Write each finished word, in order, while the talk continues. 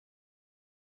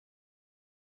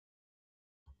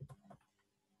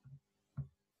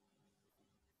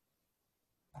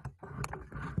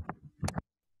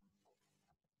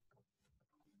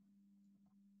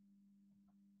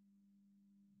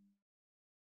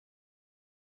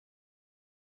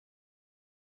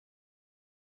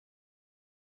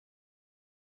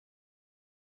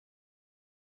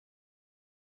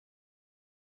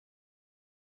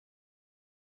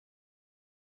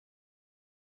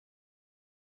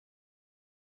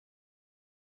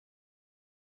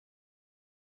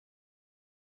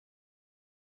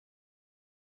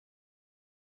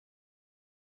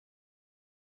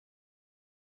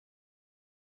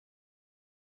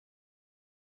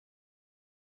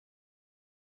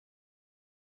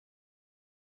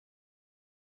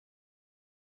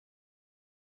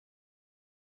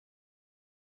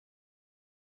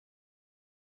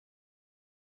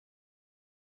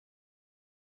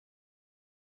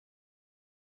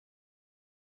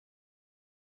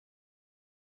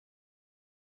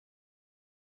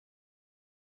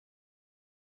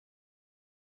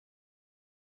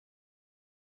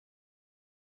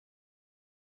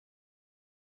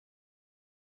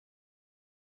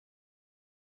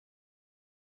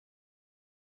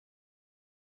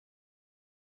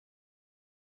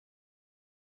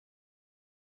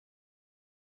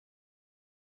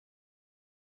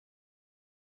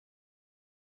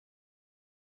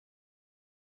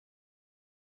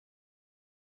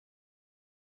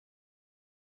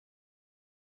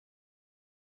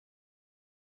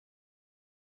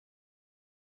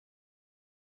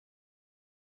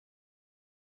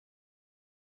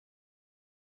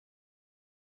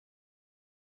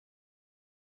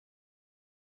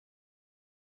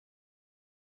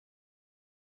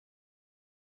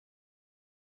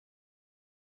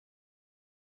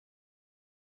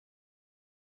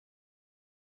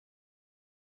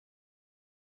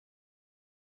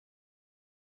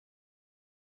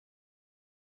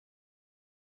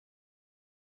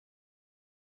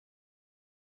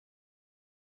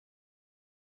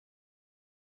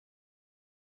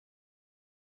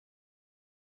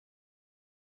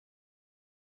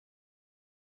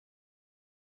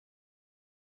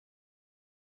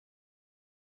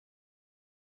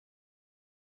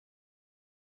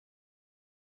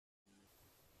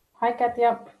Hi,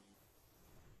 Katia.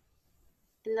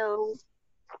 Hello.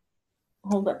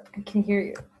 Hold up, I can hear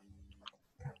you.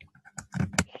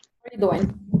 What are you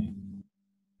doing?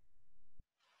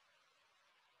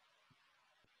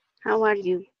 How are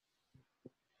you?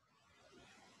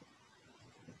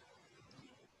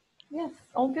 Yes,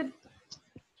 all good.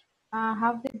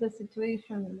 How did the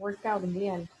situation work out in the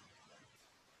end?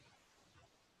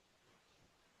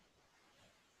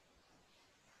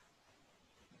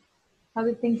 How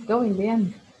did things go in the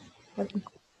end? What-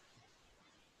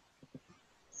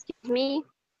 Excuse me.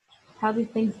 How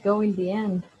did things go in the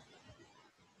end?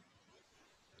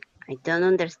 I don't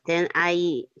understand.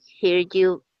 I hear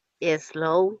you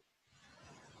slow.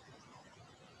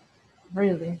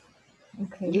 Really?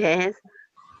 Okay. Yes.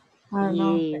 I don't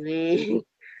know. Yeah.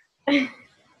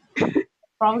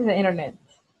 Probably the internet.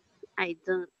 I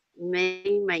don't.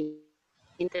 Maybe my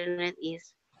internet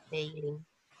is failing.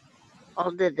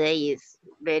 All the day is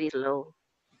very slow.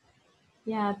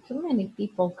 Yeah, too many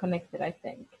people connected, I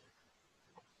think.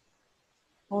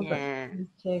 Hold up, Yeah. let me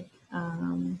check.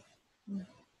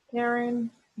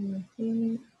 Karen, let me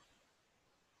see.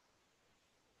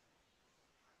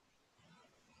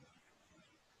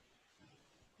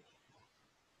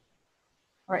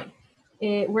 All right.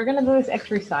 We're gonna do this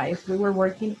exercise. We were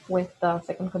working with the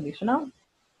second conditional,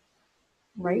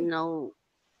 right? No,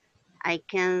 I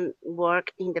can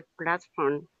work in the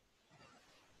platform.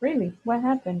 Really? What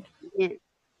happened? Yeah.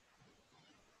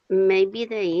 Maybe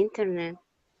the internet.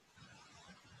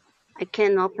 I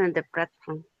can open the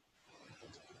platform.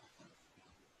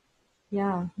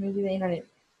 Yeah, maybe the internet.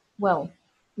 Well,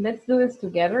 let's do this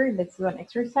together. Let's do an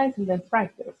exercise and then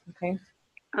practice, okay?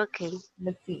 Okay.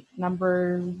 Let's see.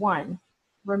 Number one.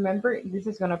 Remember, this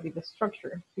is going to be the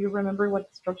structure. Do you remember what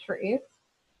the structure is?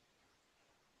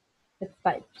 It's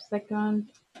type second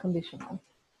conditional.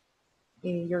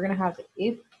 You're going to have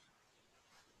if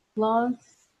plus,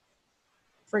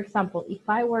 for example, if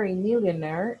I were a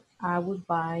millionaire, I would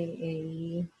buy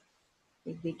a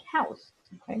big house,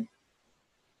 okay?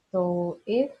 So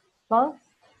if plus,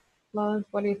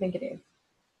 what do you think it is?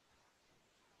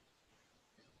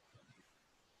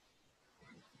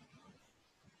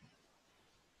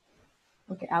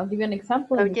 Okay, I'll give you an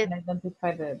example and you Subject. can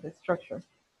identify the structure.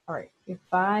 All right, if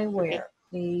I Okay. were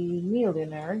a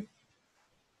millionaire,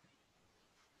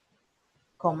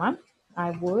 comma,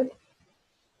 I would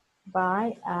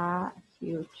buy a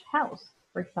huge house,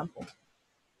 for example.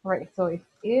 All right, so it's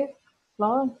if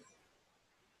plus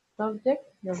subject,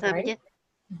 you're right, Subject.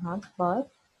 plus,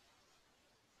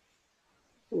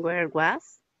 Where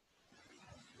was?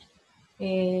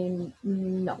 and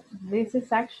no, this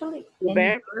is actually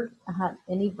Verb.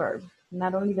 any verb,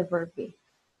 not only the verb be,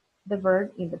 the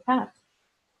verb in the past,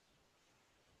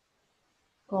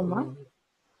 comma, Mm,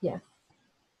 yes,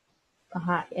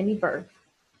 any verb,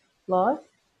 plus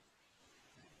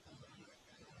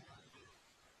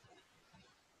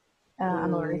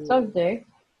another mm, subject.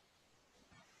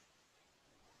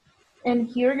 And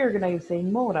here you're gonna use a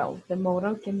modal. The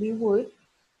modal can be would,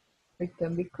 it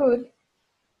can be could,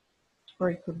 or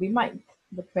it could be might,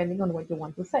 depending on what you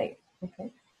want to say. Okay.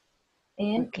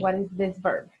 And okay. what is this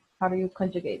verb? How do you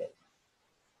conjugate it?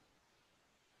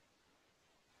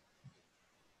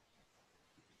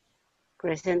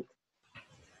 Present.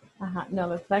 No,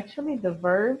 that's actually the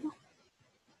verb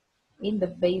in the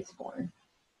base form.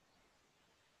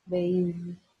 Base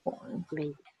form.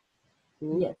 Wait.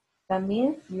 Mm, Yes. That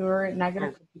means you're not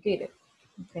gonna ah, conjugate it.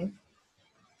 Okay.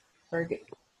 Very good.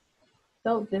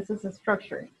 So this is a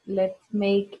structure. Let's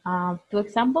make two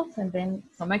examples and then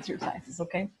some exercises.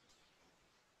 Okay.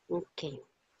 okay.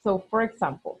 So for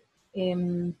example,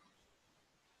 um,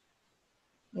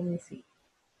 let me see.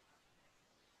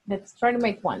 Let's try to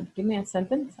make one. Give me a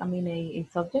sentence. I mean, a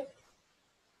subject.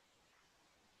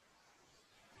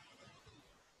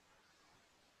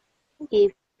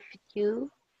 If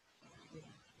you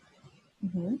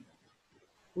Mm-hmm.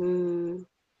 mm,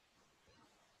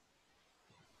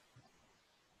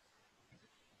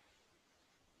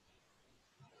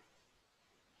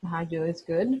 You is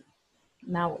good.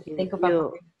 Now if think about you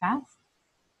something fast.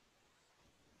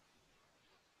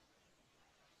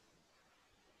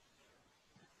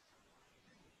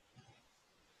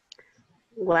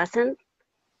 wasn't,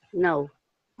 no,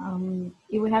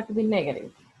 It would have to be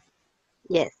negative.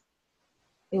 yes.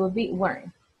 It would be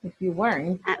weren't. If you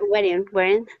weren't,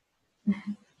 Weren't.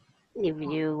 If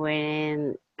you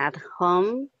weren't at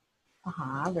home,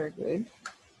 very good.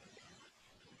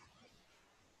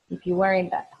 If you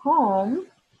weren't at home,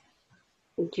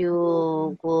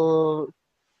 you will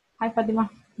hi Fatima.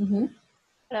 Mm-hmm.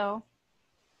 Hello.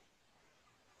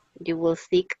 you will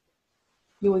sick.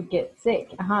 You would get sick.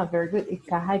 Very good. It's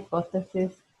a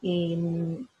hypothesis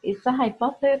it's a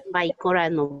hypothesis. by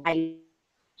coronavirus.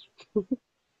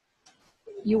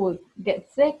 You would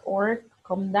get sick or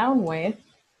come down with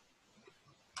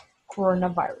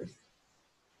coronavirus.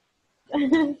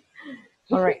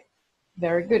 All right.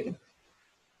 Very good.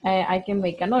 I can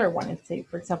make another one and say,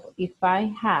 for example,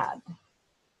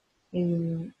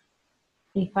 in,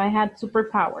 if I had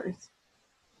superpowers,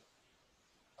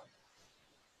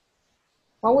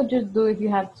 what would you do if you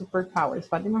had superpowers,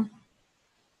 Fatima?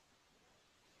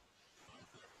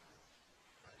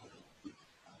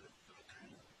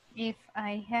 If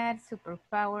I had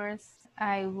superpowers,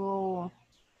 I will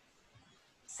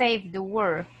save the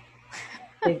world.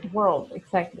 The world,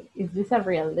 exactly. Is this a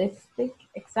realistic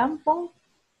example?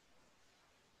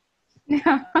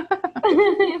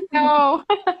 No.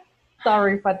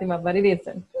 Sorry, Fatima, but it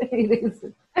isn't. It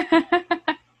isn't.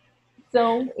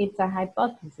 So it's a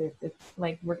hypothesis. It's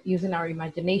like we're using our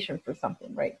imagination for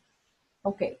something, right?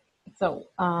 Okay. So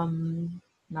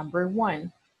number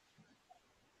one,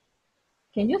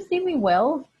 can you see me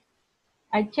well?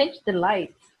 I changed the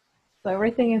lights, so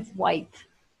everything is white.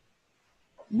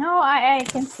 No, I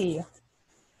can see you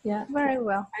Yeah, very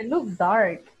well. I look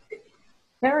dark,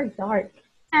 very dark.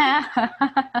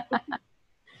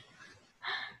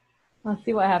 Let's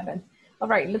see what happens. All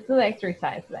right, let's do the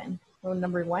exercise then. So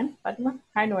number one, Fatima,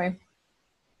 kind away.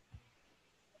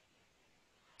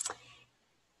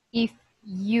 If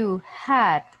you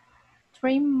had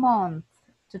 3 months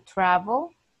to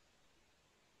travel,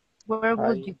 where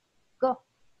would you go?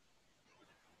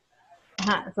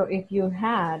 So if you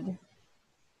had,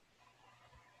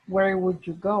 where would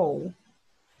you go?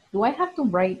 Do I have to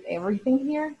write everything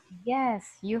here?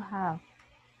 Yes, you have.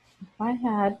 If I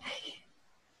had,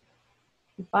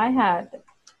 if I had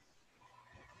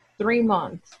 3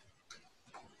 months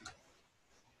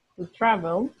to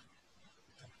travel,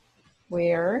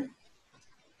 where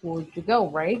would you go,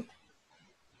 right?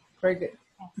 Very good.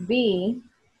 B,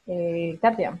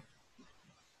 Katia.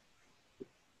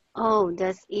 Oh,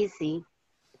 that's easy.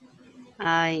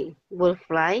 I will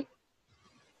fly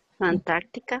to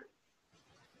Antarctica.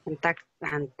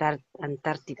 Antarctica.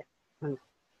 Antarctica.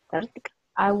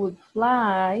 I would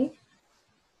fly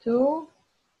to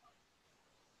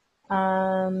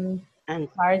And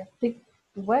Arctic.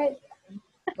 What?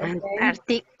 Okay.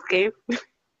 Antarctic. Okay.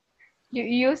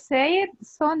 You say it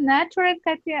so natural,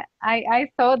 Katia. I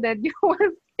thought that you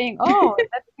were saying, oh,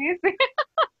 that's easy.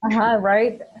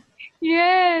 Right.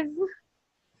 Yes.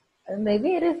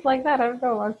 Maybe it is like that. I don't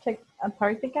know. I'll check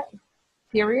Antarctica.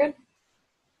 Period.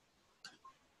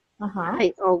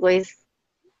 I always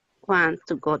want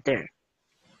to go there.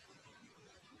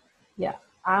 Yeah.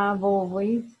 I've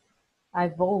always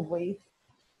I've always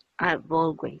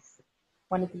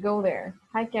wanted to go there.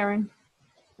 Hi, Karen.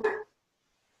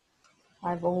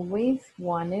 I've always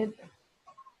wanted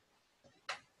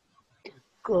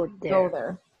go to go there.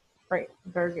 there. Right.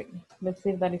 Very good. Let's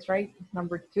see if that is right.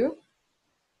 Number two.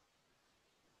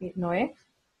 Noé.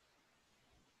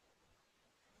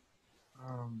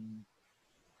 Um,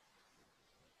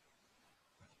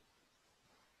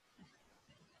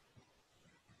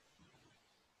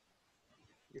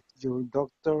 if your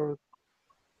doctor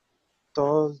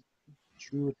told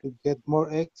you to get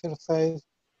more exercise,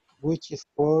 which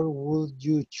sport would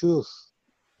you choose?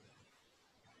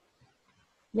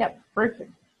 Yep.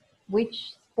 Perfect.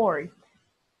 Which sport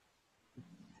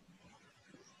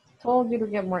told you to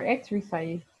get more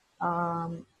exercise?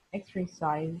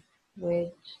 Exercise.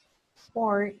 Which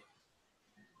sport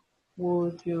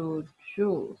would you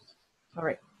choose? All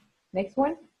right. Next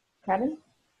one, Karen.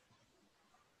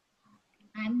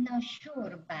 I'm not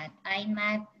sure, but I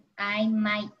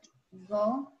might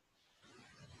go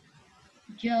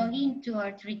jogging 2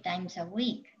 or 3 times a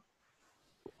week.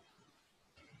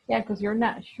 Yeah, because you're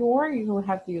not sure, you will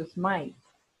have to use might.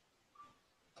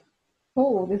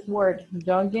 Oh, this word,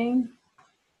 jogging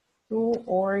 2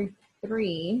 or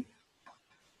 3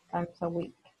 times a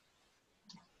week.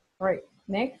 All right,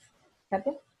 next,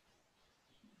 Katia.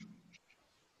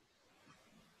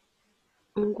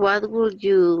 What would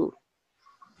you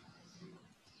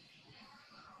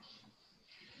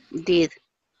did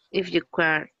if you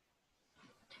could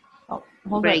Oh,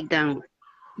 hold on. break down?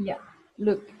 Yeah,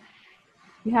 look,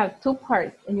 you have two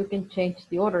parts and you can change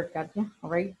the order, Katia. All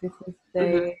right,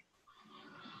 Mhm.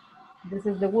 this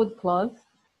is the would clause,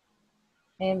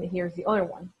 and here's the other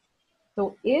one.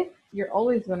 So if you're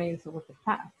always going to use it with the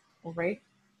past, all right,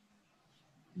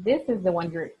 this is the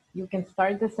one you can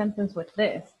start the sentence with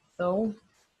this. So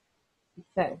it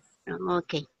says,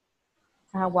 Okay.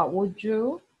 what would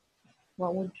you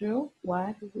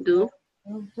Do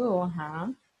do?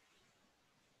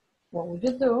 What would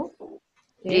you do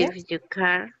if If your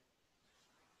car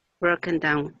broken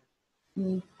down,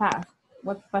 past?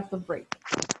 What's past of break?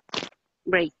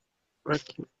 break,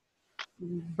 broken,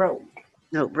 Broke.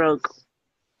 no, broke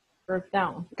Broke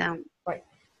down. down. Right.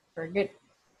 Very good.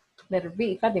 Letter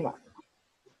B, Fatima.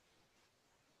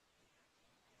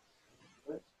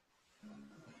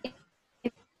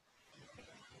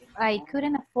 I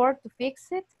couldn't afford to fix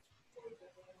it.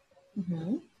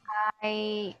 Mm-hmm.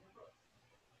 I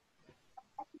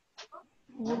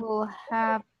will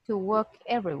have to walk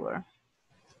everywhere.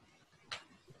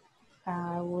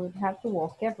 I would have to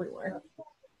walk everywhere.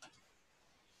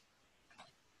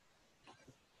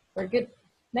 Very good.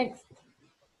 Next.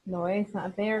 Noe is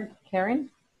not there. Karen?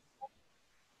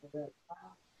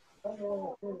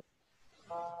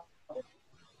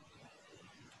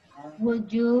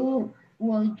 Would you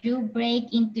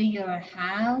break into your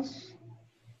house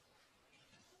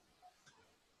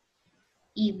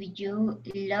if you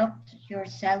locked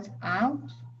yourself out?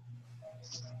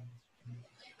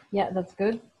 Yeah, that's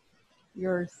good.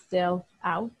 Yourself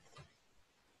out.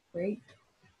 Great.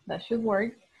 That should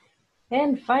work.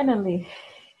 And finally,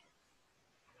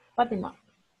 Fatima.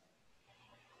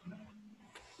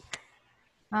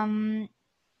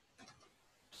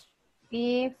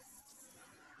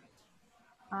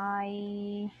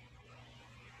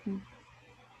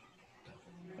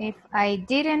 If I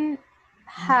didn't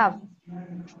have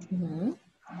Mm-hmm.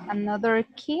 another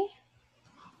key,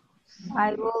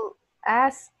 I will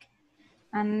ask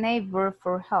a neighbor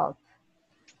for help.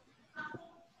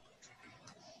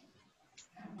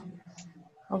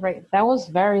 All right, that was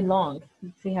very long.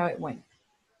 Let's see how it went.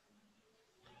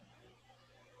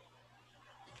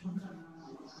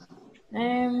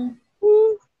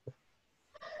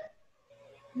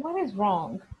 What is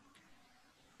wrong?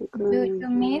 You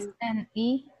missed an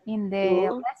E in the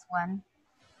last one.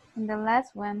 In the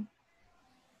last one,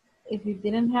 If you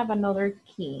didn't have another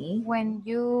key, when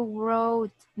you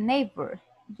wrote neighbor,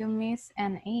 you missed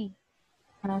an E.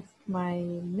 ask my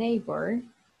neighbor.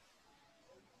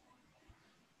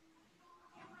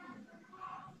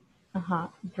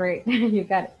 Great, you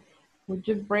got it. Would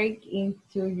you break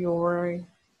into your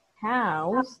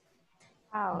house?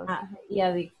 House.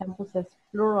 Yeah, the example says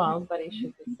plural, but it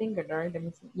should be singular. Let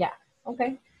me see. Yeah,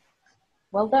 okay.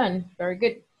 Well done, very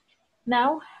good.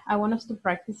 Now, I want us to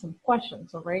practice some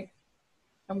questions, all right?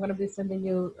 I'm gonna be sending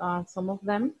you some of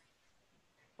them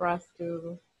for us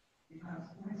to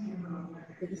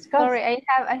discuss. Sorry, I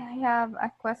have a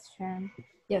question.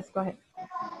 Yes, go ahead.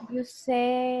 You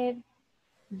said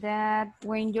that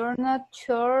when you're not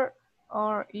sure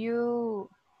or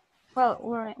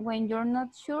when you're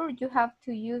not sure, you have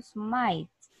to use might,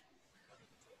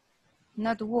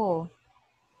 not will.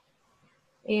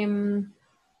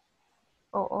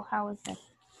 Or how is that?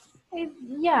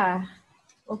 Yeah,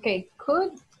 okay,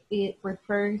 could, it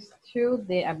refers to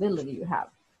the ability you have,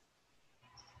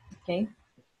 okay?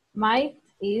 Might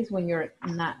is when you're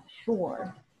not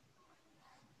sure.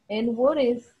 And what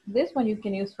is, this one you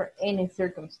can use for any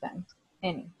circumstance,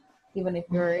 any. Even if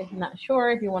you're not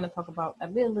sure, if you want to talk about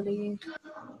ability.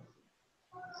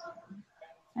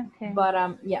 Okay. But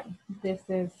yeah, this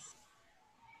is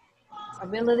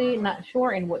ability, not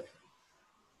sure, and would.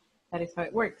 That is how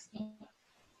it works.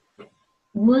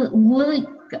 Would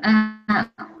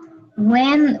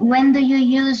when do you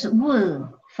use would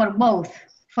for both,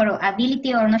 for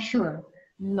ability or not sure?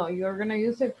 No, you're gonna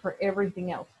use it for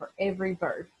everything else, for every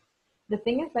verb. The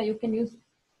thing is that you can use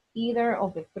either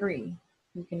of the three.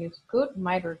 You can use could,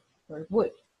 might, or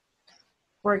would.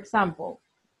 For example,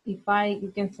 you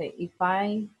can say, if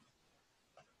I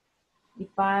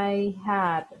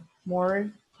had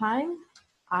more time,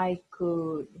 I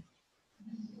could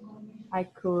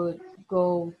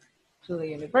go to the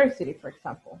university, for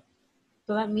example.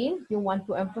 So that means you want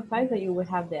to emphasize that you would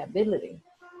have the ability.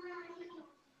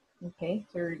 Okay,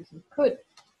 so you're using could.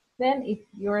 Then if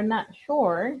you're not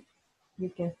sure, you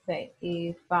can say,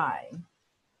 if I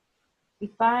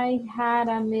had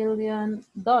 $1 million,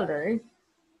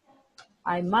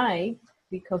 I might,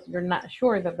 because you're not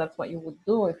sure that that's what you would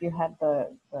do if you had the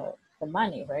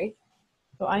money, right?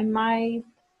 So I might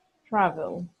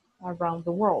travel around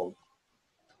the world.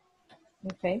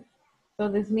 Okay, so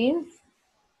this means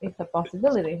it's a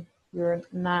possibility. You're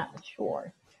not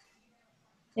sure.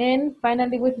 And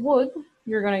finally, with would,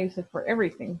 you're gonna use it for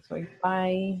everything. So if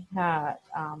I had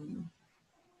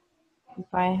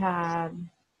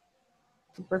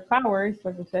superpowers,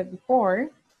 like we said before,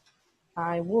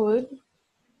 I would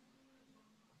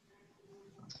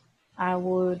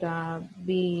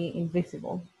be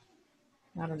invisible.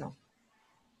 I don't know.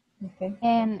 Okay.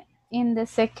 And in the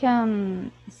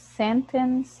second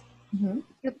sentence, Mhm.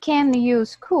 You can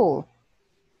use could.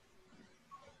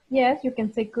 Yes, you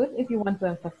can say could if you want to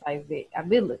emphasize the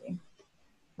ability.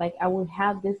 Like I would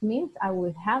have, this means I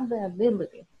would have the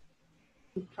ability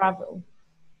to travel.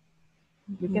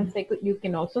 You can say could. You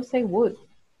can also say would.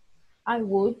 I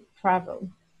would travel.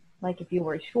 Like if you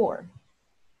were sure.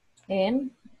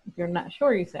 And if you're not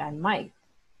sure, you say I might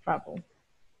travel.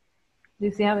 Do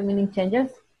you see how the meaning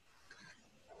changes?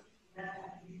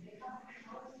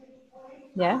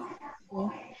 Yes? Yeah.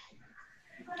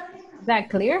 Is that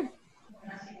clear?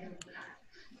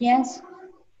 Yes.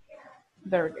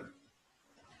 Very good.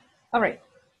 All right.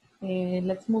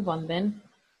 Let's move on then.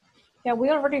 Yeah, we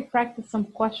already practiced some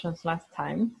questions last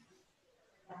time.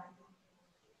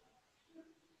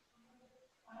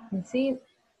 You see?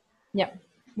 Yeah,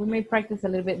 we may practice a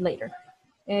little bit later.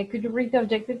 Could you read the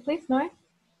objective, please, Noe?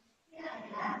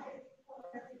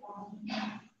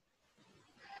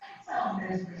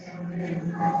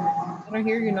 I don't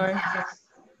hear you, Noe.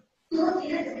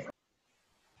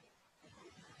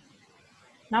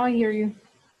 Now I hear you.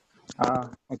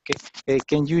 Okay.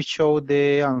 Can you show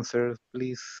the answer,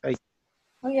 please?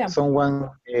 Oh, yeah. Someone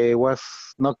was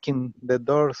knocking the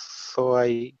door, so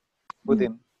I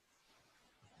couldn't.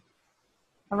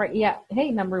 All right, yeah.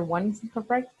 Hey, number one is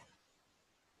correct.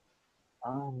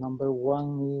 Number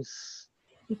one is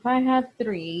If I had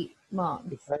 3 if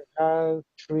months. I have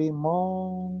 3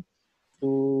 months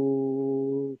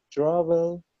to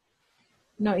travel,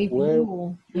 No, where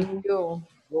would go?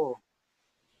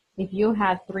 if you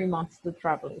had 3 months to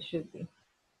travel, it should be.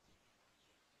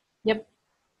 Yep.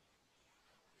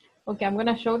 Okay, I'm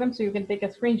gonna show them so you can take a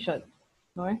screenshot.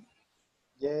 Noe?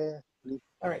 Yeah, please.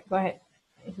 All right, go ahead.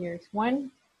 Here's 1,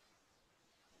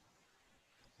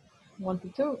 1 to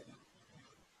 2.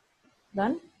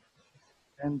 Done.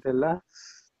 And the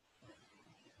last,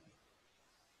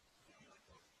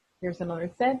 Here's another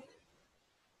set.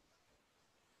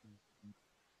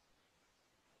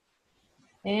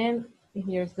 And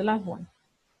here's the last one.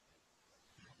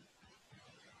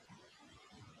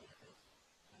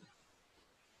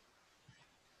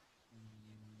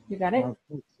 You got it?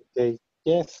 okay,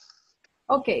 yes.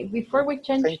 Okay, before we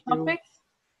change Thank you. topics,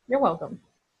 you're welcome.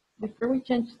 Before we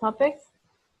change topics,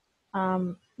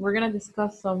 we're gonna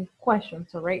discuss some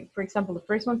questions, all right? For example, the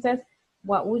first one says,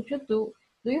 what would you do?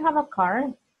 Do you have a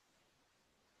car?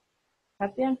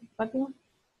 Katia? Fatima?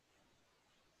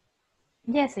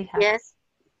 Yes, I have. Yes.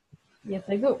 Yes,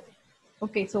 I do.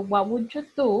 Okay, so what would you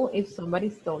do if somebody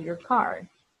stole your car?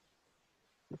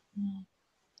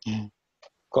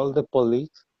 Call the police.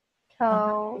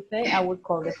 So You say, I would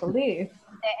call the police,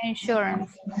 the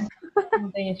insurance.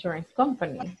 the insurance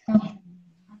company,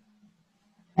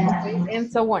 okay,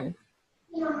 and so on.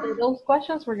 So those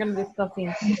questions we're gonna discuss in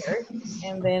here,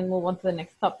 and then move on to the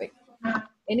next topic.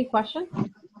 Any questions?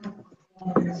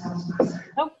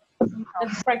 Nope.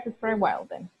 Let's practice for a while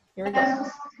then. Here we go.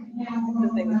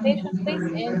 Accept the invitation, please,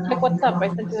 and check what's up. I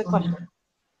sent you the question.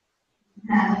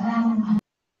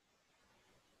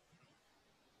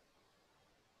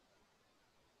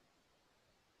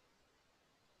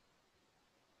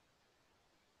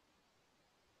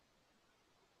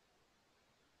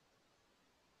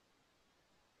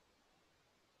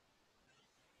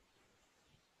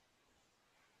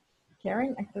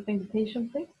 Karen, accept the invitation,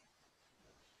 please.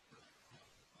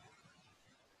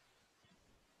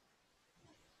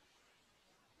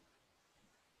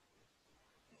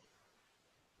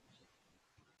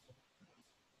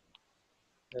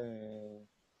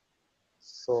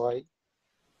 So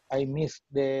I missed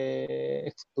the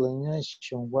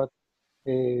explanation. What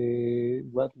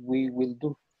we will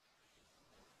do.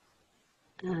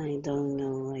 I don't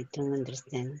know. I don't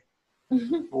understand.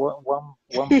 One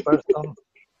person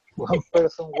one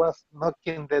person was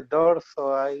knocking the door,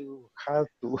 so I had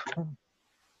to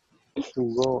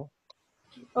go.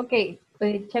 Okay,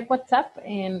 check what's up,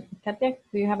 and Katia,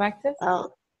 do you have access?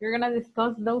 Oh, You're gonna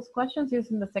discuss those questions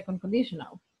using the second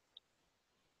conditional.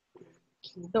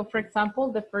 So for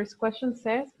example, the first question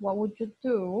says, what would you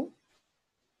do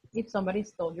if somebody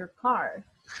stole your car?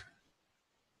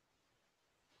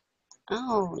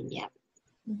 oh, yeah.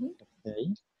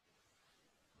 Okay.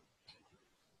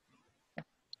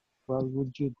 What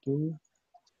would you do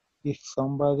if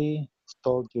somebody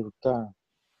stole your car?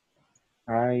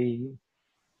 I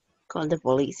Call the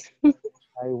police.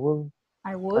 I will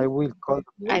I I would. will call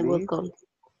the I will police. call.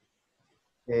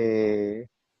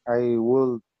 I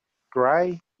will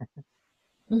cry.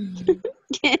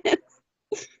 Yes.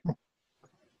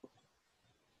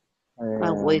 I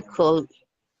Uh, will call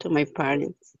to my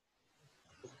parents.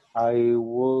 I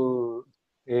will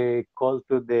call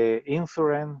to the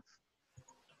insurance.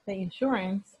 The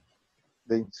insurance.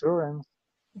 the insurance.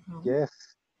 Uh-huh. Yes.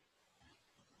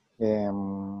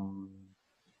 Um,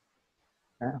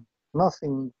 uh,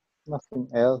 nothing, nothing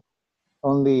else.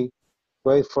 Only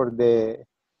wait for the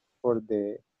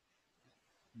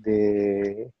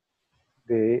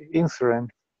the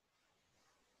insurance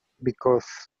because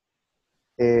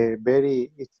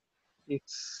very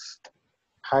it's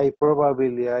high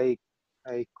probably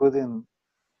I couldn't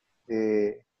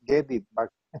get it back.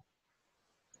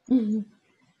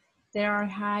 There are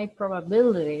high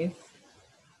probabilities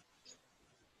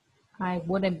I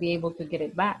wouldn't be able to get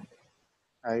it back.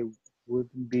 I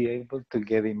wouldn't be able to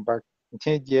get it back.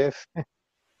 Yes.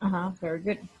 Uh-huh, very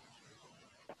good.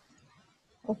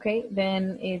 Okay,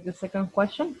 then the second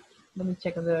question. Let me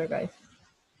check on the other guys.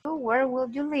 Where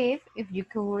would you live if you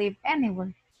could live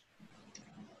anywhere?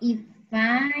 If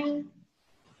I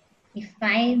if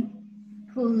I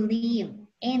could live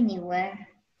anywhere,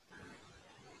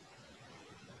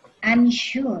 I'm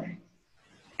sure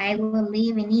I will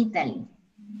live in Italy.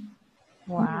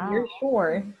 Wow. You're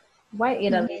sure? Why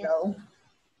Italy Yes. though?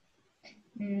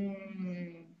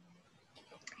 Mm,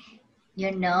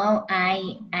 you know,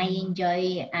 I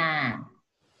enjoy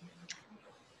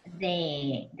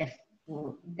the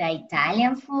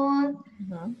Italian food.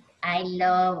 Uh-huh. I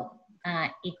love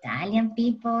Italian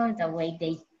people, the way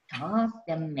they talk,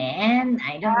 the men.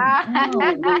 I don't know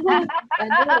I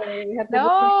knew it. We have to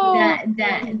listen No,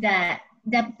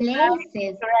 the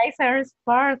places. your eyes are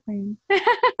sparkling.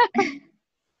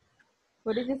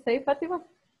 What did you say, Fatima?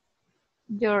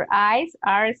 Your eyes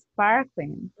are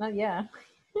sparkling. Yeah.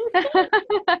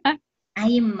 I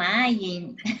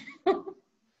imagine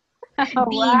Wow.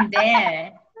 being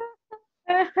there.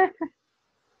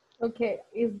 Okay,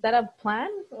 is that a plan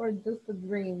or just a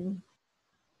dream?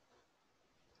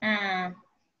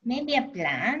 Maybe a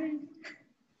plan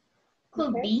could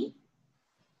Okay. be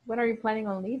When are you planning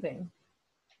on leaving?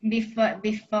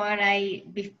 before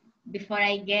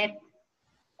I get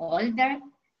older.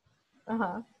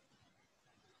 Uh-huh.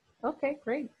 Okay,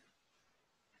 great.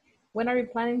 When are you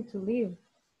planning to leave?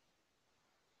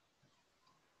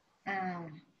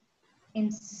 In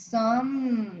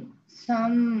some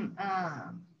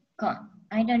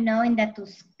I don't know, in the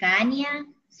Tuscania,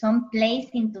 some place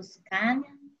in Tuscana,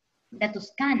 the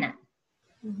Tuscana.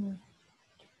 Mm-hmm.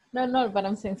 No, but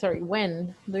I'm saying, sorry,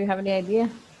 when? Do you have any idea?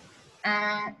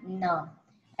 No,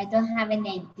 I don't have an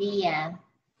idea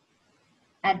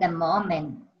at the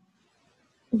moment.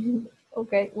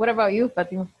 Okay, what about you,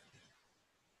 Fatima?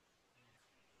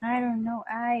 I don't know.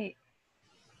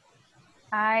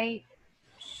 I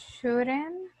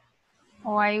shouldn't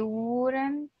or I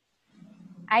wouldn't.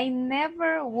 I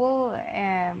never will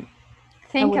I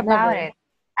think would about never. it.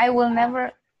 I will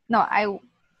never. No, I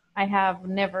have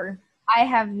never I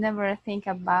have never think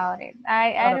about it.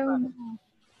 I thought about don't it. know,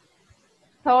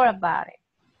 thought about it.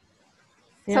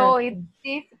 So it's Seriously.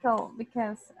 difficult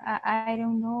because I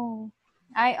don't know.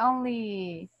 I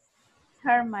only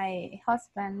heard my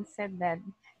husband said that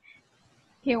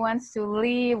he wants to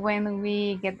live when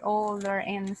we get older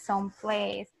in some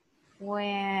place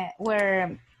where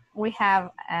we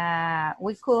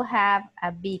could have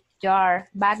a big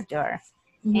backyard,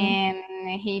 Mm-hmm.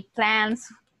 and he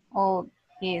plants all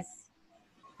his,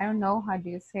 I don't know how do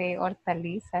you say,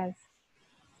 hortalizas,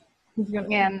 He's gonna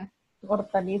and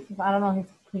hortalizas. I don't know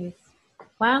his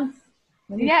plants.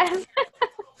 Maybe. yes.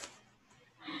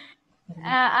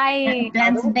 I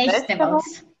Are Plants, those vegetables?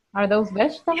 vegetables. Are those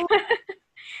vegetables?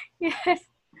 yes.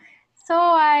 So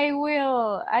I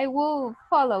will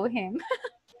follow him.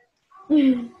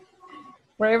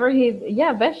 Wherever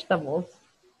yeah, vegetables.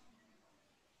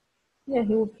 Yeah,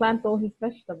 he will plant all his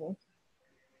vegetables.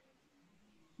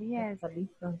 Yes,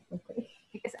 Hortalizas, okay.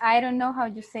 because I don't know how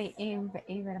to say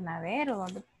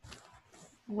invernadero,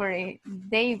 where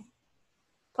they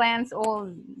plants all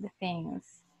the things.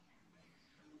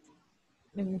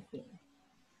 Let me see.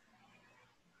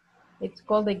 It's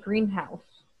called a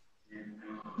greenhouse.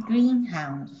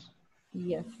 Greenhouse.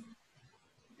 Yes.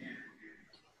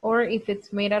 Or if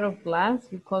it's made out of glass,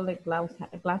 we call it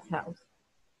glass house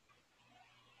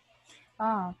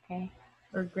Oh, okay.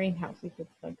 or greenhouse if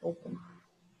it's like open.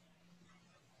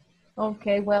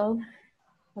 Okay, well,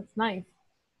 that's nice.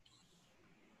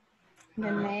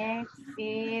 The next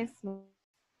is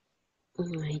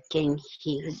I can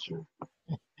hear you.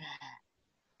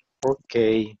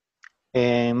 Okay.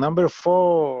 And number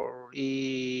 4,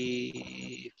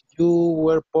 if you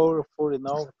were powerful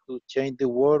enough to change the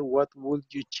world, what would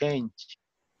you change?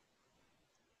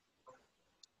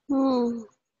 Hmm.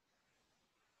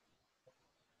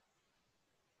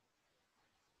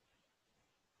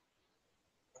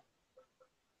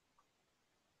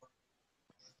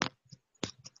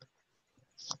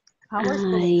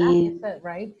 Powerful enough, you said,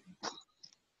 right?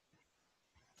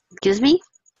 Excuse me?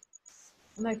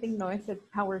 And I think no, I said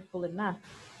powerful enough.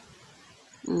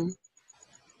 Mm.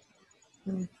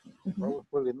 Mm-hmm.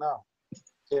 Powerful enough.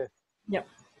 Yes. Yep.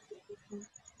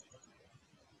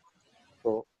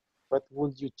 So what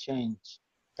would you change,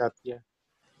 Katia?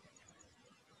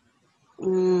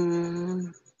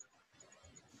 Mm,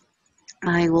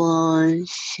 I will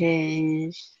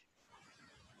change.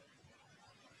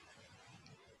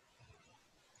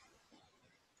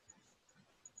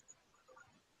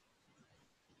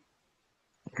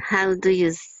 How do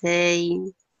you say?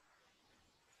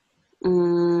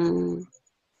 Mm,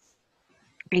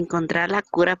 encontrar la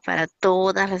cura para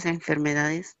todas las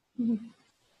enfermedades.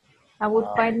 I would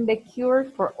find the cure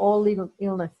for all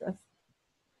illnesses.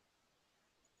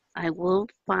 I will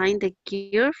find the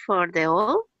cure for the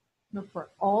all, No, for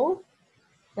all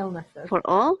illnesses for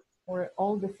all or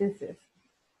all diseases.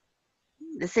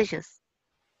 diseases,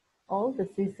 All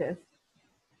diseases.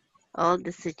 all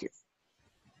diseases,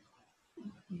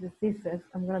 Diseases.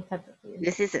 I'm gonna type it for you.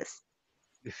 diseases.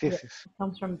 Yeah, Diseases. it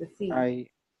comes from disease.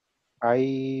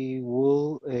 I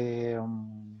will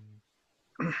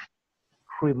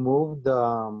remove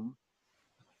the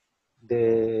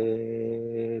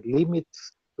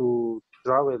limits to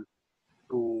travel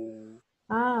to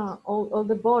All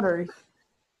the borders.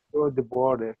 the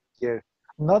border. Yes,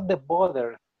 not the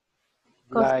border.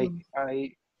 Like Customs.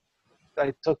 I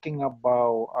talking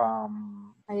about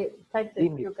I typed it.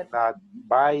 limits You got like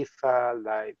visa,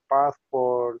 like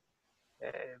passport,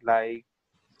 like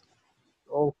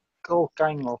all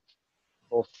kind of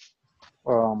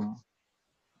um,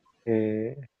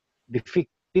 uh,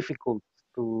 difficult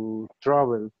to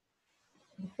travel.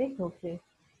 difficulty.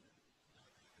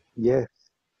 Yes,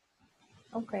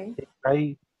 Okay.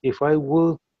 if I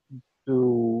would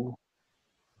to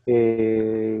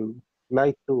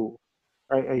like to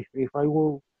if I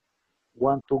would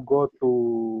want to go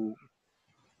to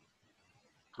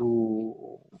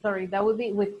Sorry, that would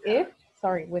be with if.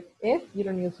 Sorry, with if you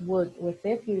don't use would. With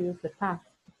if you use the past.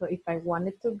 So if I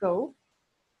wanted to go,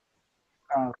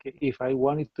 okay, if I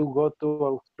wanted to go to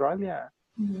Australia,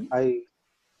 mhm, I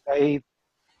I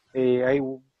I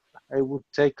I would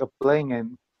take a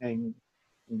plane and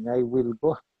I will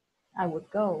go. I would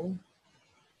go.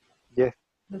 Yes,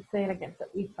 Let's say it again. So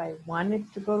if I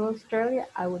wanted to go to Australia,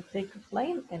 I would take a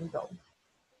plane and go.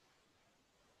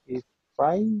 if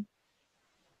I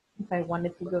If I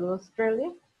wanted to go to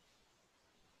Australia,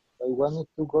 wanted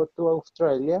to go to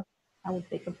Australia, I would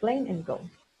take a plane and go.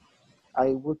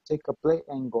 I would take a plane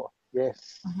and go.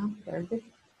 Yes. Very good.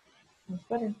 That's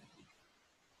better.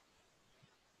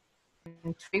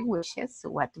 Three wishes.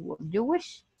 What would you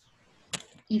wish?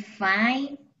 If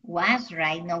I was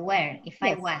right, nowhere. If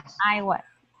I Yes, was. I was.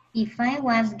 If I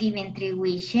was given 3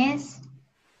 wishes,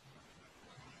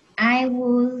 I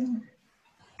will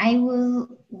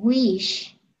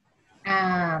wish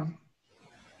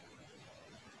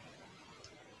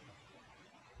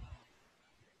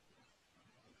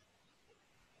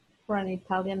For an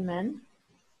Italian man.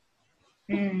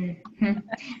 mm,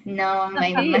 no,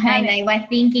 my Sí, mind, I was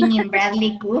thinking in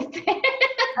Bradley Cooper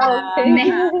Okay.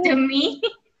 next to me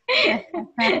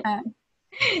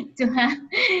to have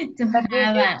but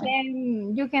have a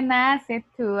you can ask it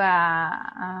to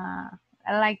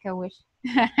like a wish.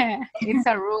 It's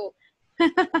a rule.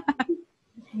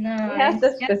 no, He has a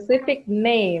it's just specific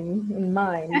name in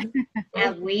mind.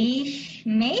 a wish.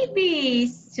 Maybe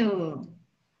is to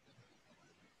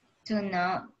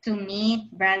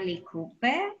meet Bradley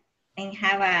Cooper and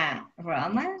have a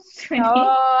romance with him.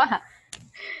 Oh,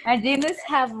 genius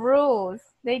have rules.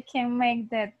 They can make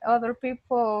that other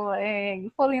people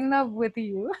fall in love with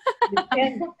you. You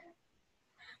can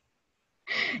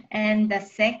And the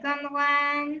second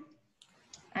one,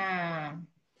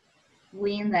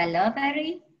 win the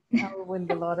lottery. win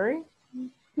the lottery.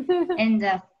 And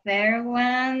the third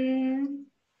one,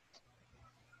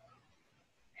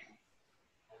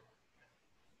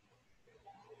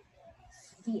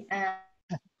 see,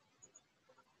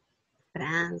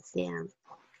 Francia,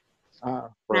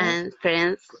 France, France,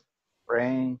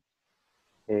 France,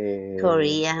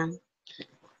 Korea.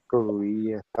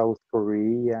 Korea, South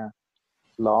Korea,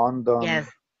 London. Yes,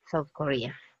 South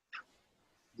Korea.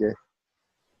 Yes.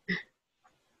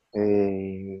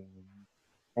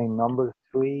 And number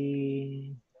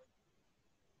 3,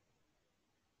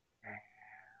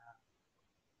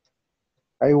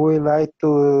 I would like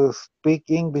to speak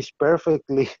English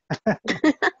perfectly.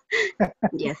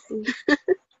 Yes.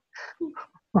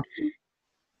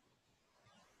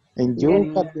 And you,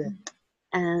 Mm, Katia?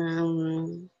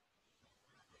 um,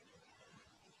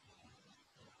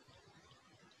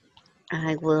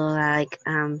 I would like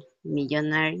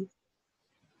millionaire.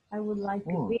 I would like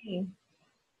to Oh, be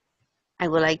I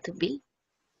would like to be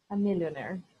a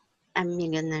millionaire. a a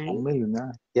millionaire.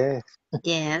 millionaire. Yes.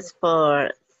 Yes, for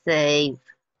save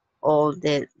all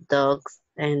the dogs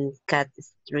and cat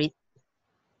street.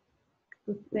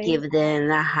 To save Give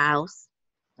them a house.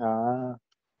 Ah,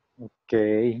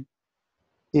 okay.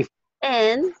 If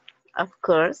And, of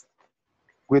course,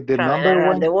 with the travel number around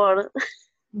one, the world.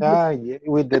 yeah,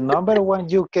 with the number one,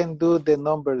 you can do the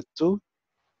number two.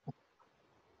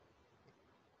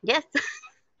 Yes.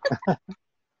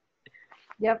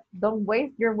 Yep, don't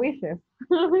waste your wishes.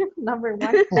 Number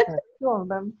one, two of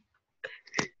them.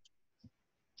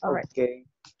 All right. Okay.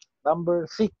 Number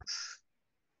six.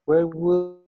 Where will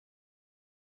you live?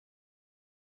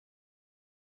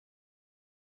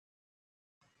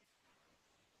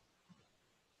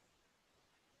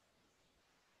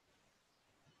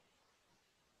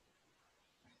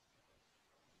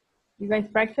 You guys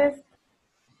practice?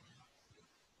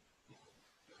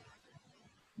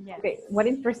 Yes. Okay, what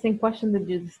interesting question did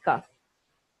you discuss?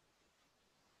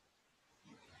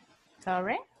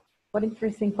 Sorry? What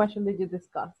interesting question did you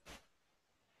discuss?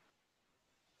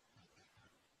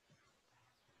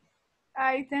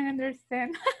 I don't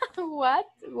understand. What?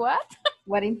 What?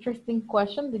 What interesting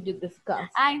question did you discuss?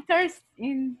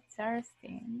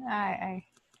 Interesting.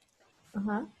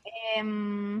 Uh-huh.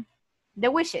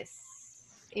 The wishes.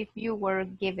 If you were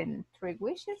given 3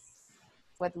 wishes,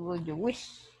 what would you wish?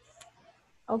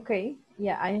 Okay,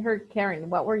 yeah, I heard Karen.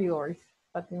 What were yours,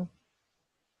 Fatima?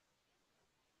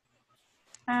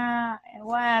 It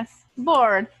was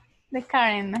bored. The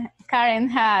Karen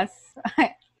has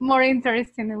more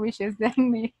interesting wishes than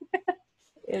me.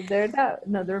 They're not,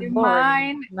 no, they're boring,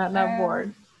 Mine, not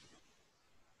bored.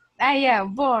 yeah,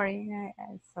 boring.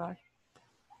 I sorry.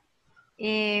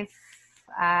 If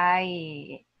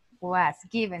I was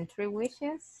given 3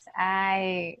 wishes,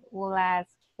 I will ask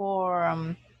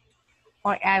for,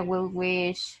 or I will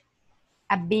wish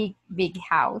a big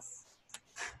house.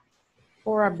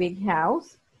 For a big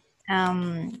house.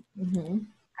 Um, Mm-hmm.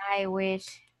 I wish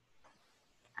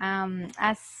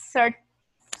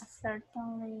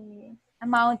certainly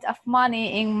amount of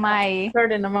money in my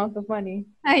Certain amount of money.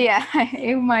 yeah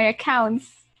in my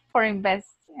accounts for invest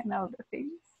and all the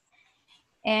things,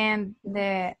 and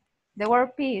the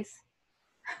world peace.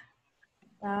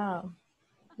 Oh,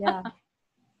 yeah.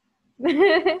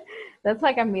 That's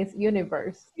like a Miss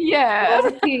Universe. Yes.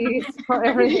 World peace for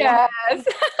everyone. Yes.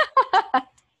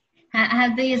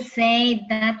 How do you say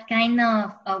that kind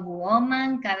of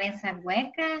woman, cabeza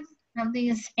huecas? How do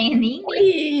you say in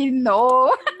English?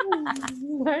 No.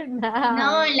 They're No,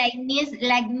 not. like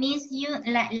Miss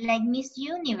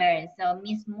Universe or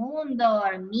Miss Mundo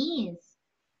or Miss.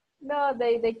 No,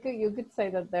 they could, you could say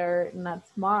that they're not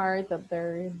smart, that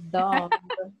they're dumb.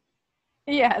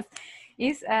 Yes,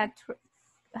 it's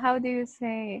how do you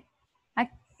say, a,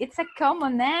 it's a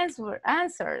common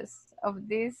answers of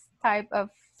this type of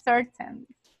certain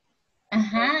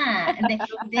They,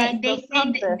 they, Kinds they of say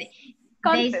contest. they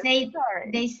contest. say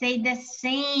Sorry. they say the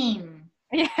same.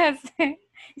 Yes,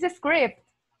 it's a script.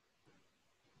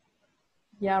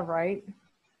 Yeah, right.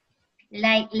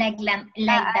 Like I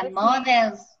the think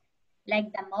models,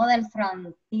 like the model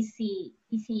from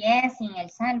TCS in El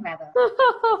Salvador.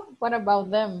 What about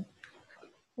them?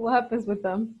 What happens with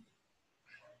them?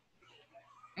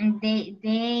 And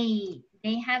they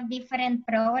have different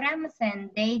programs and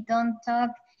they don't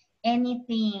talk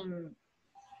anything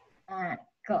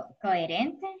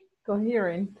coherente.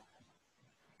 Coherent.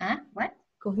 What?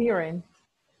 Coherent.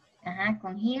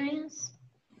 Coherence.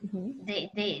 Mhm.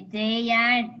 They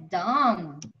are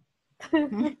dumb.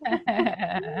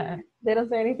 They don't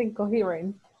say anything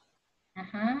coherent.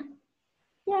 Uh-huh.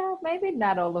 Yeah, maybe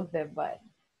not all of them, but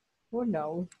who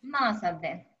knows? Most of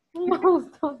them.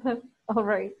 Most of them. All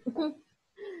right.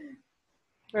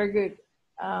 Very good.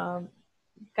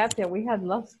 Katia, we had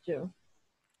lost you.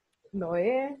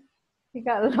 Noé, he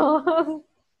got lost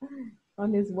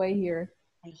on his way here.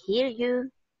 I hear you.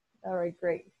 All right,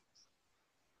 great.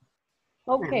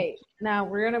 No. Okay, now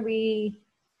we're gonna be,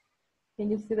 can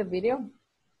you see the video?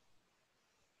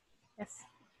 Yes.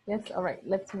 Yes, all right,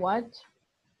 let's watch.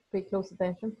 Pay close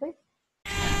attention, please.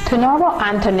 To know about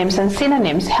antonyms and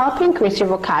synonyms help increase your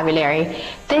vocabulary,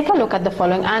 take a look at the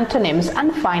following antonyms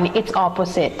and find its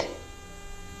opposite.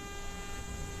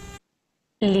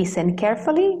 Listen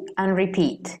carefully and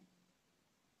repeat.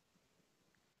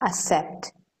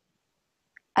 Accept,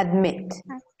 admit,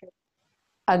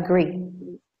 agree,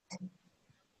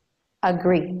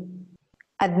 agree,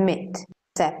 admit,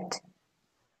 accept,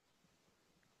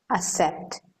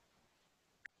 accept.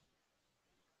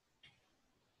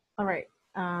 All right.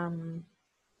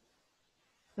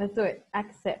 Let's do it.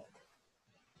 Accept.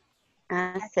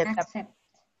 Accept. Accept.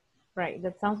 Right.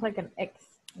 That sounds like an X.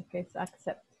 Okay, so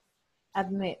accept.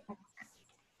 Admit.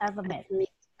 Admit. Admit.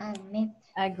 Admit.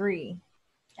 Agree.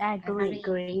 Agree.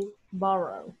 Agree.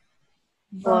 Borrow.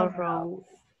 Borrow.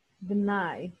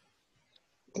 Deny.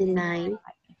 Deny.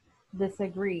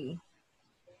 Disagree.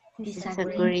 Disagree.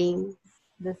 Disagree.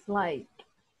 Dislike.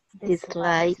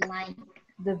 Dislike. Dislike.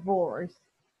 Divorce.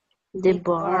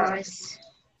 Divorce.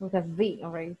 With a V, all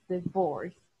right?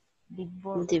 Divorce.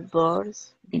 Divorce.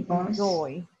 Divorce. Divorce.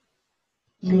 Enjoy.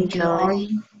 Enjoy.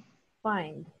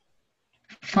 Find.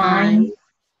 Find.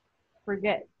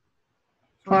 Forget.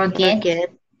 Forget. Forget.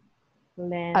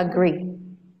 Lend. Agree,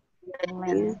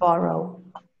 Lend. borrow,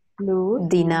 Lose.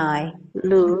 deny,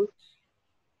 Lose.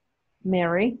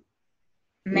 Marry.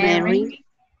 Marry.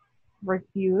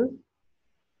 Refuse.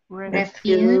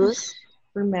 Refuse.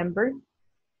 Remember.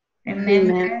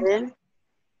 Remember. Remember.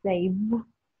 Save.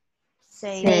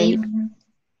 Save.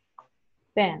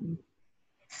 Spend.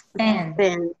 Spend.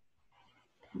 Spend.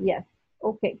 Yes.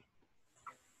 Okay.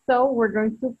 So we're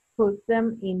going to put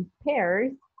them in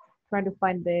pairs, trying to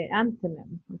find the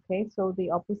antonym. Okay. So the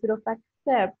opposite of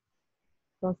accept,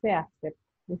 don't say accept.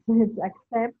 It's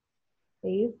accept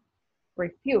is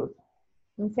refuse.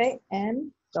 Okay.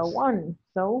 And so on.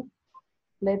 So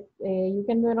let's, you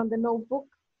can do it on the notebook,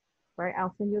 right?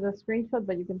 I'll send you the screenshot,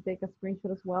 but you can take a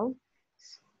screenshot as well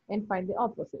and find the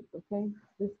opposite. Okay.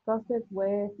 Discuss it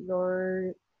with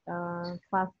your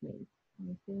classmates.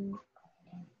 Okay.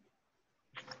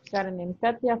 Got a name,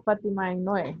 Katia, Fatima, and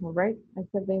Noe. All right.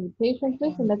 Accept the invitation,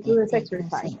 please, and let's do this They can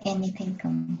exercise. say anything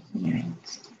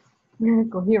coherent.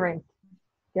 Coherent,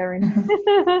 Karen.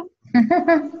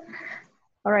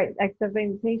 All right. Accept the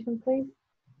invitation, please.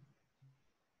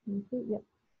 Okay, yep.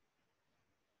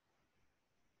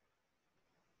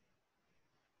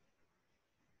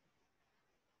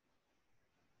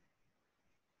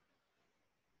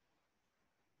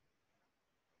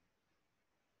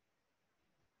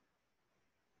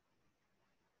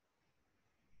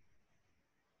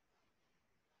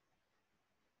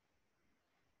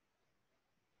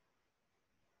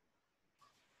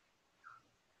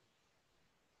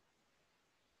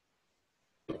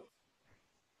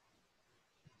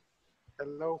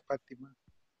 Hello, Fatima.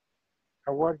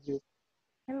 How are you?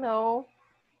 Hello.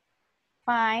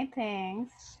 Fine,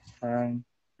 thanks. Fine.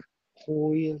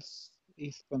 Who else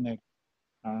is connected?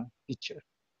 Teacher.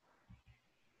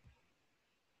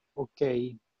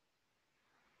 Okay.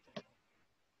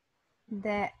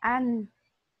 The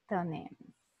antonym.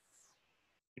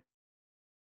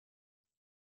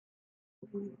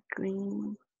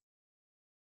 Green.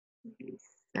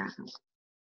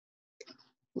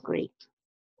 Great.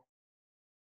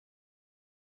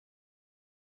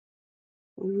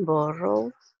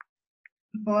 Borrow.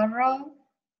 Borrow.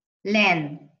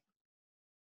 Lend.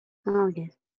 Oh,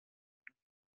 yes.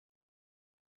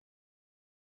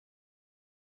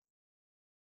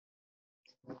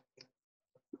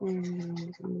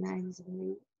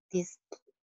 This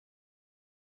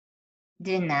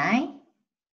Deny.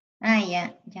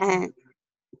 Yeah. and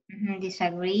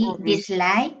Disagree.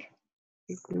 Dislike.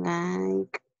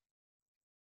 dislike.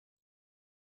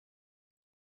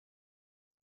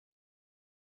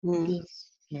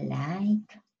 Dislike.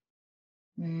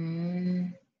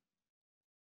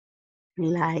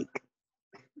 Like.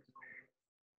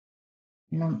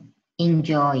 No.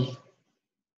 Enjoy.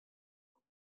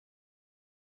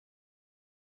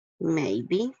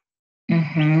 Maybe.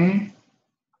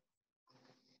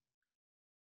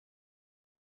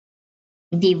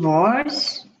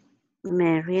 Divorce.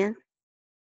 Married.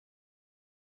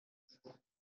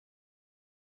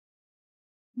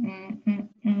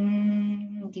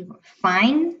 Divorce.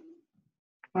 Fine.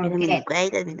 Wait a minute.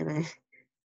 Forget. Wait a minute.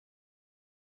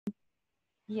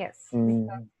 Yes.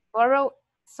 Mm, Borrow,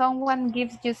 someone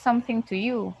gives you something to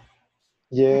you.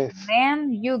 yes.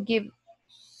 Then you give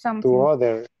something. To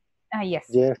other. Yes.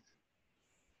 Yes.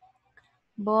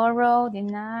 Borrow,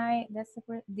 deny, that's a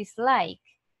dislike.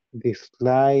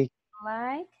 Dislike.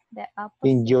 Like the opposite.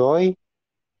 Enjoy.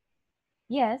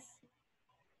 Yes.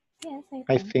 Yes,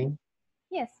 I think.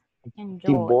 Yes.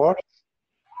 Enjoy. Divorce.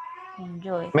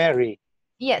 Enjoy. Marry.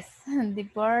 Yes.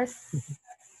 Divorce.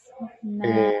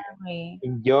 Marry.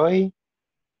 Enjoy.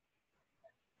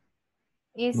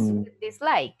 Is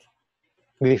dislike.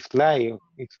 Dislike.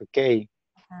 It's okay.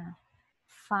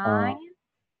 Find.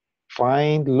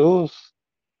 Find. Lose.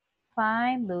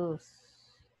 Find. Lose.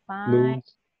 Find.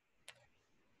 Lose.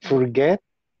 Forget.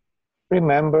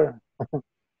 Remember.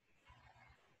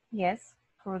 Yes.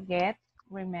 Forget.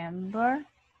 Remember.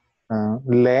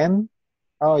 Lend.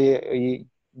 Oh, yeah, you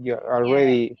Yeah,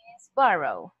 already it's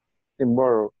borrow.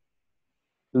 borrow.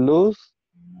 Lose,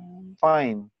 Mm,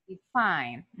 fine.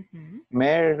 define. Mm-hmm.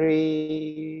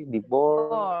 Marry, divorce,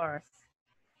 Divorce.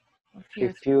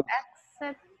 Refuse to refuse,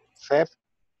 accept. accept,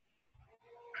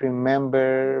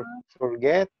 remember,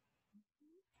 forget,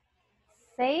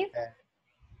 Save. uh,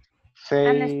 say,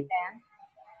 Understand.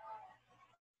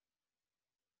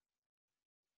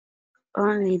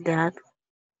 Only that.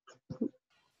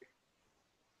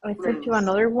 I sent you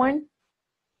another one.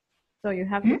 So you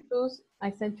have to Hmm? choose.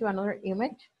 I sent you another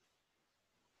image.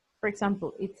 For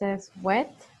example, it says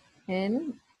wet,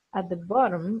 and at the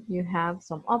bottom you have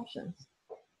some options.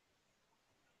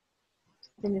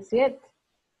 Can you see it?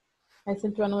 I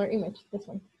sent you another image. This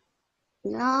one.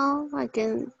 No, I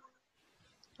can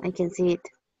see it.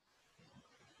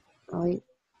 Oh,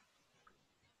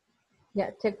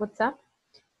 Yeah, check WhatsApp.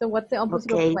 So what's the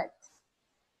opposite of okay. wet?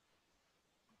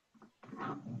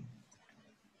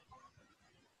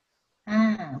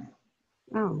 Ah,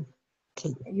 Oh,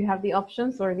 okay. You have the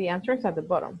options or the answers at the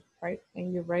bottom, right?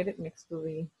 And you write it next to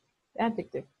the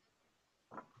adjective.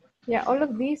 Yeah, all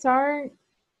of these are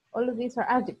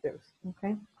adjectives.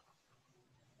 Okay.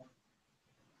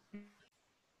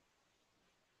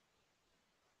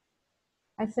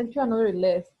 I sent you another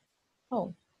list.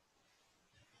 Oh,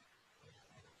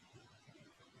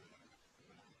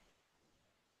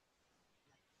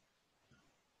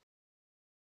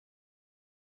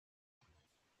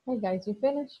 hey guys, you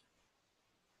finished?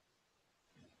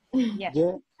 Yes.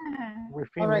 yeah, we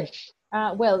All right. finish.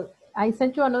 Well, I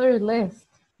sent you another list.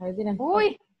 I didn't.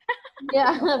 Uy.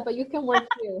 Yeah, but you can work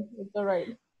too. It's all right.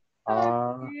 So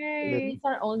Let, Okay. these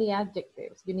are only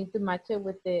adjectives. You need to match it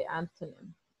with the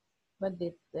antonym. But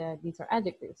these are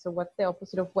adjectives. So what's the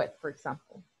opposite of wet, for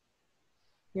example?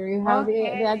 Here you have the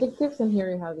Okay. adjectives, and here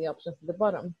you have the options at the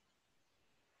bottom.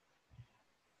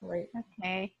 Right.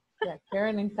 Okay. Yeah,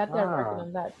 Karen and Katya are working ah,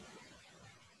 on that.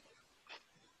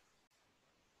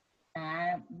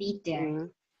 bitter. Mm,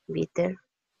 bitter.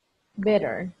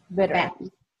 Better, better, But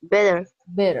Better.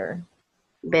 better.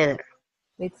 Better.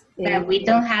 It's but a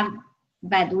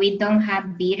we don't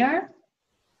have bitter.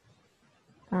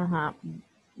 uh-huh.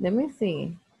 Let me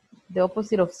see. The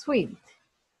opposite of sweet.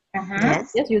 Uh-huh.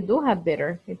 Yes. Yes, you do have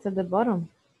bitter. It's at the bottom.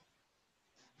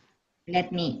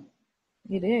 Let me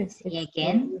It is. see You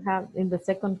again. have in the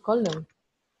second column.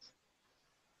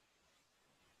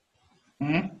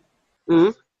 Hmm?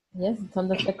 Mm, Yes, it's on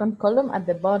the second column at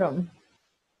the bottom.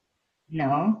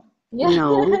 No. Yeah,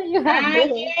 no. you have Ah,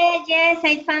 bitter. yes,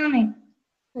 I found it.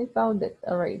 I found it.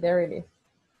 All right, there it is.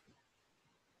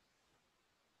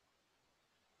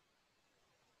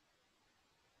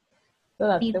 So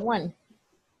that's the Did, one.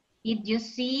 did you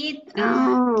see it,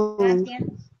 Oh, Katia?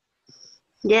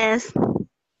 yes.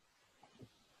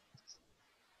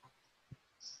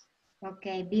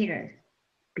 Okay, bitter.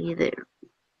 Bitter.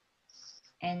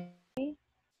 And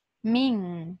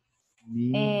Mean.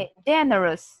 mean,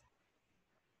 Generous.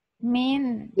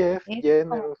 Mean. yes, Es como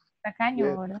generous, tacaño,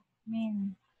 yes. ¿verdad?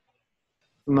 Mean.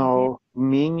 No,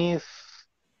 mean is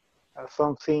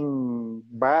something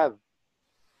bad.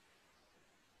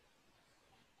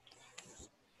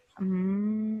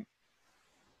 Mm,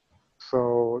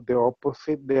 So the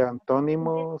opposite, the that's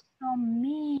antonyms, so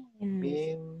mean.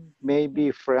 mean,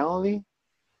 maybe friendly,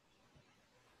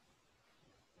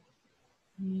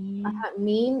 Mean.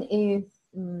 Mean is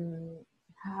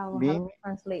how do mean, we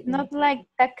translate mean? Not like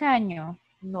tacaño.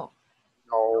 No,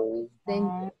 no, Oh,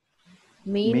 stingy.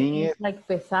 Mean mean is is like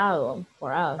pesado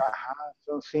for us.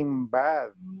 something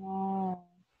bad. no.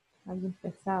 Alguien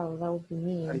pesado, that would be I,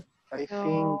 mean. I think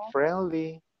So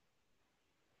friendly,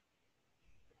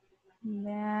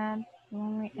 that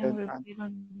only that, and repeat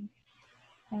on.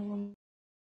 I will.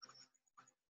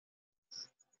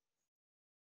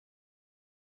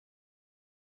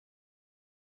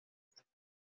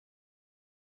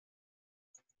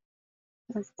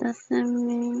 What does that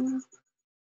mean?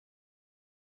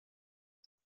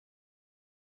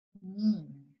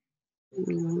 mean.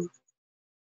 Mm,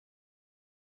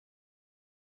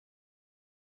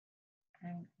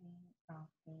 Angry,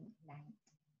 okay, like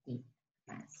it.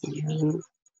 That's true. mean.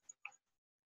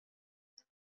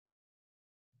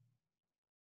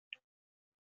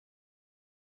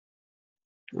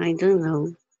 I don't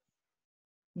know.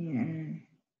 Mm.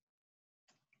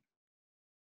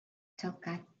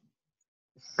 Okay.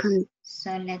 Con-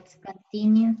 So let's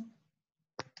continue.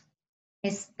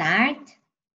 Start,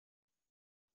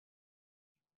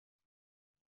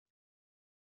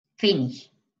 finish.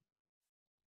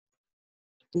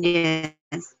 yes.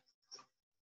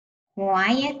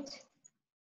 Quiet,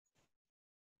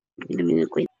 Wait a minute,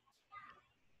 wait.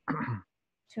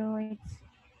 too. It's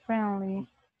friendly.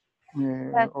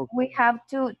 Yeah, But we okay. have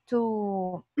to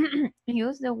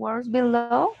use the words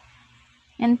below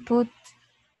and put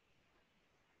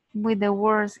with the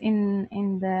words in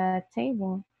the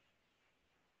table.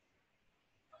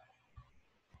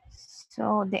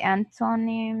 So the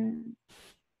antonym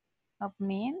of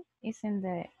mean is in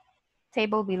the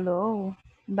table below,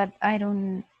 but I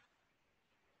don't.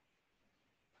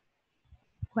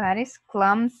 What is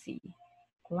clumsy?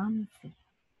 Clumsy.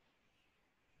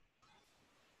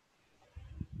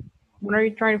 What are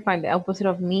you trying to find? The opposite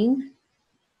of mean?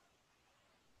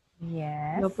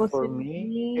 The Yes. For opposite of me,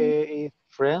 mean. it's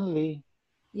friendly.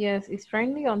 Yes, it's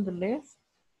friendly on the list.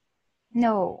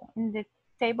 No, in the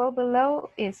table below,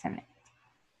 isn't it?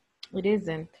 It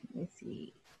isn't. Let me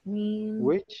see. Mean.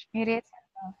 Which? It is.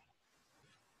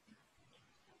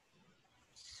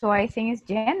 So I think it's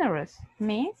generous.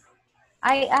 Mean.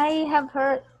 I have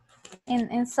heard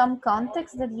in some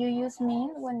context that you use mean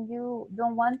when you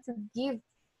don't want to give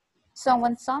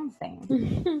someone something.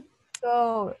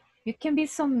 So you can be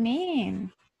so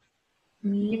mean.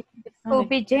 Mean. You It's not could like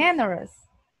be generous.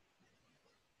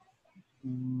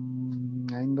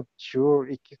 I'm not sure.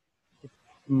 It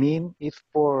mean it's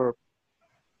for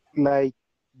like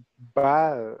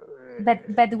bad.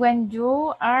 But when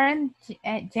you aren't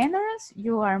generous,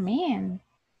 you are mean.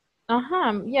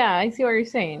 Yeah, I see what you're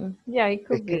saying. Yeah, it Es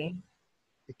could que, be.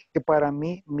 es que para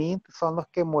mí, mean son los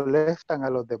que molestan a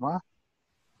los demás,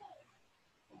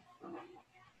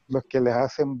 los que les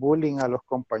hacen bullying a los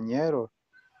compañeros,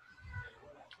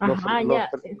 Yeah, los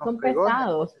son fregones,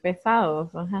 pesados, pues.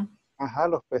 pesados. Ajá,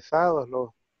 los pesados, los,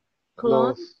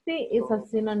 Clumsy is a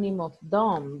synonym of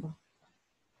dumb.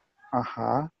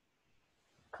 ajá,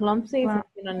 Clumsy is a Well,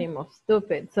 synonym of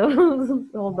stupid. So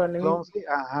hold on, let me. clumsy,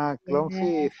 ajá, Yeah,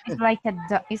 clumsy is it's like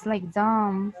it's like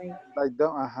dumb. like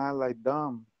dumb, ajá, like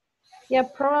dumb. yeah,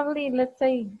 probably. Let's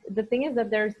say the thing is that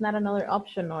there's not another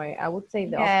option, or I would say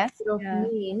the Yes. opposite of Yeah.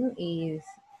 mean is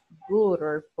good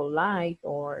or polite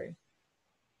or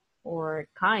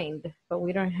kind, but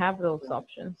we don't have those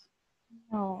options.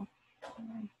 No.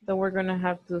 So we're gonna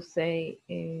have to say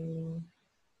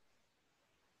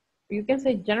you can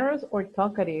say generous or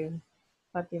talkative,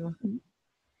 Fatima.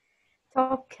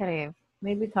 Talkative.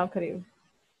 Maybe talkative.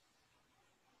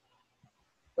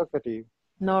 Talkative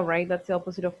No, right? That's the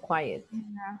opposite of quiet.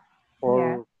 Yeah.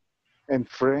 Yeah. or and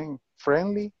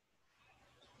friendly.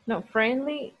 No,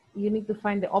 friendly, you need to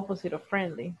find the opposite of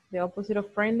friendly. The opposite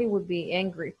of friendly would be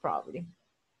angry, probably,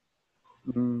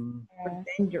 Mm, or Yes.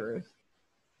 dangerous.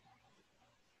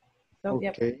 So,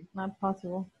 yep, okay. not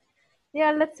possible.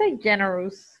 Yeah, let's say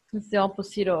generous. It's the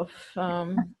opposite of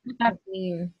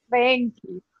mean, Thank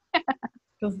you.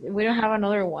 because we don't have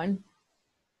another one.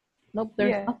 Nope,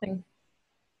 there's Yeah. nothing.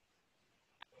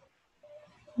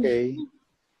 Okay.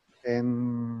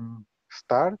 And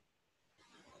start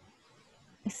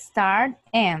Start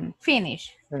and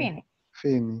finish. and Finish.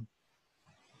 finish.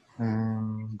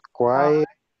 Start, Quiet,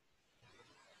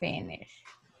 finish.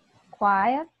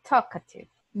 Quiet, talkative.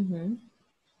 Mm-hmm.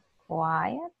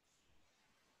 Quiet,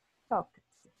 talkative.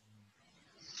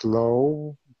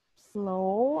 slow,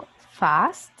 Slow,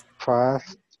 fast.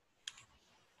 fast,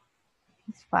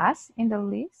 Is fast in the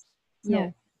list?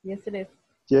 Yes, No. yes, it is.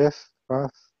 yes,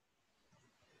 fast,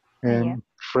 Yeah. and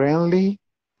friendly,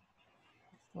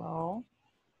 Slow,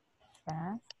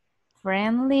 fast.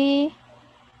 Friendly.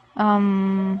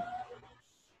 Um.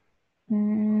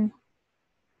 mm,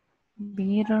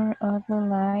 Bitter, other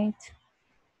light,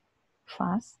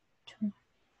 fast.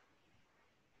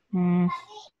 Mm,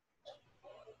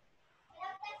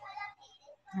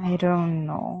 I don't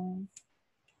know.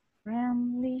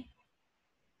 Friendly,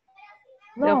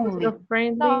 The opposite lonely, of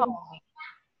friendly. lonely,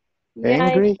 Yeah,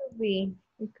 it angry, could be.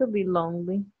 It could be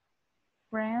lonely.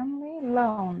 friendly,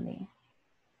 lonely.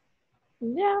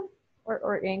 Yeah,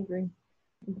 or angry.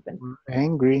 It depends.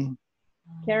 angry.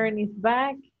 Karen is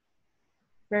back.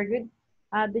 Very good.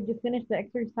 Did you finish the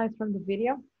exercise from the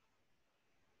video?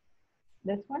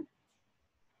 This one?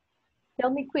 Tell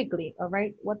me quickly, all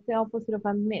right? What's the opposite of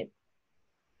admit?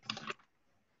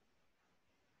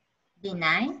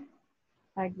 Deny.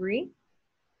 Agree?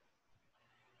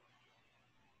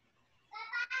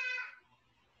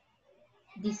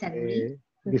 Disagree.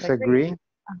 Disagree? Disagree,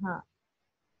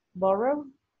 Borrow?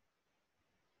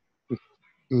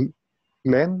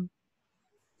 lend,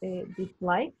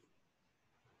 Dislike?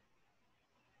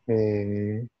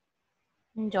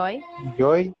 Enjoy.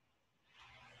 joy,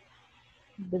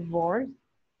 Divorce?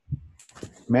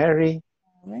 marry,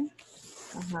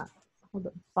 Hold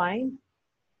on. Find?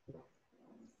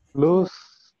 lose,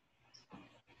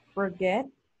 Forget?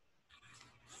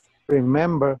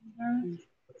 remember,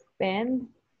 spend,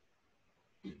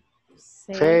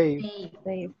 Save. Save.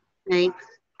 save. Save.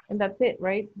 And that's it,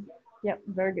 right? Yep,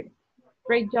 very good.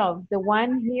 Great job. The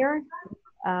one here,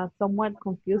 somewhat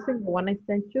confusing, the one I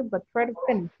sent you, but try to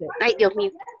finish it. Ay, Dios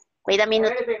mío. Wait a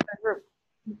minute.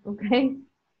 Okay?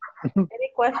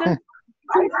 Any questions?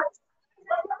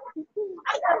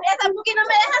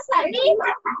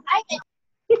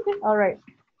 All right.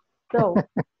 So,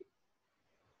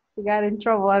 we got in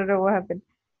trouble. I don't know what happened.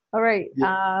 All right.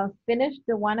 Finish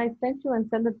the one I sent you and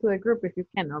send it to a group if you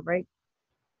can, all right?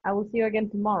 I will see you again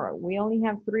tomorrow. We only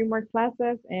have 3 more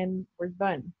classes and we're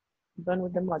done. Done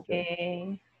with the module.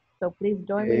 Okay. So please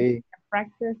join me Okay. and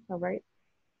practice, all right?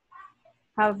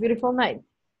 Have a beautiful night.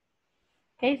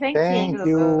 Okay, thank Thank you.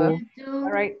 you. You too.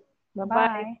 All right. Bye-bye.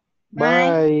 Bye. Bye.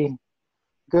 Bye.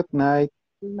 Good night.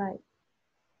 Good night.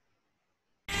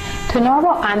 To know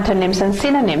about antonyms and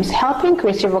synonyms help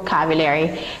increase your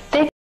vocabulary, take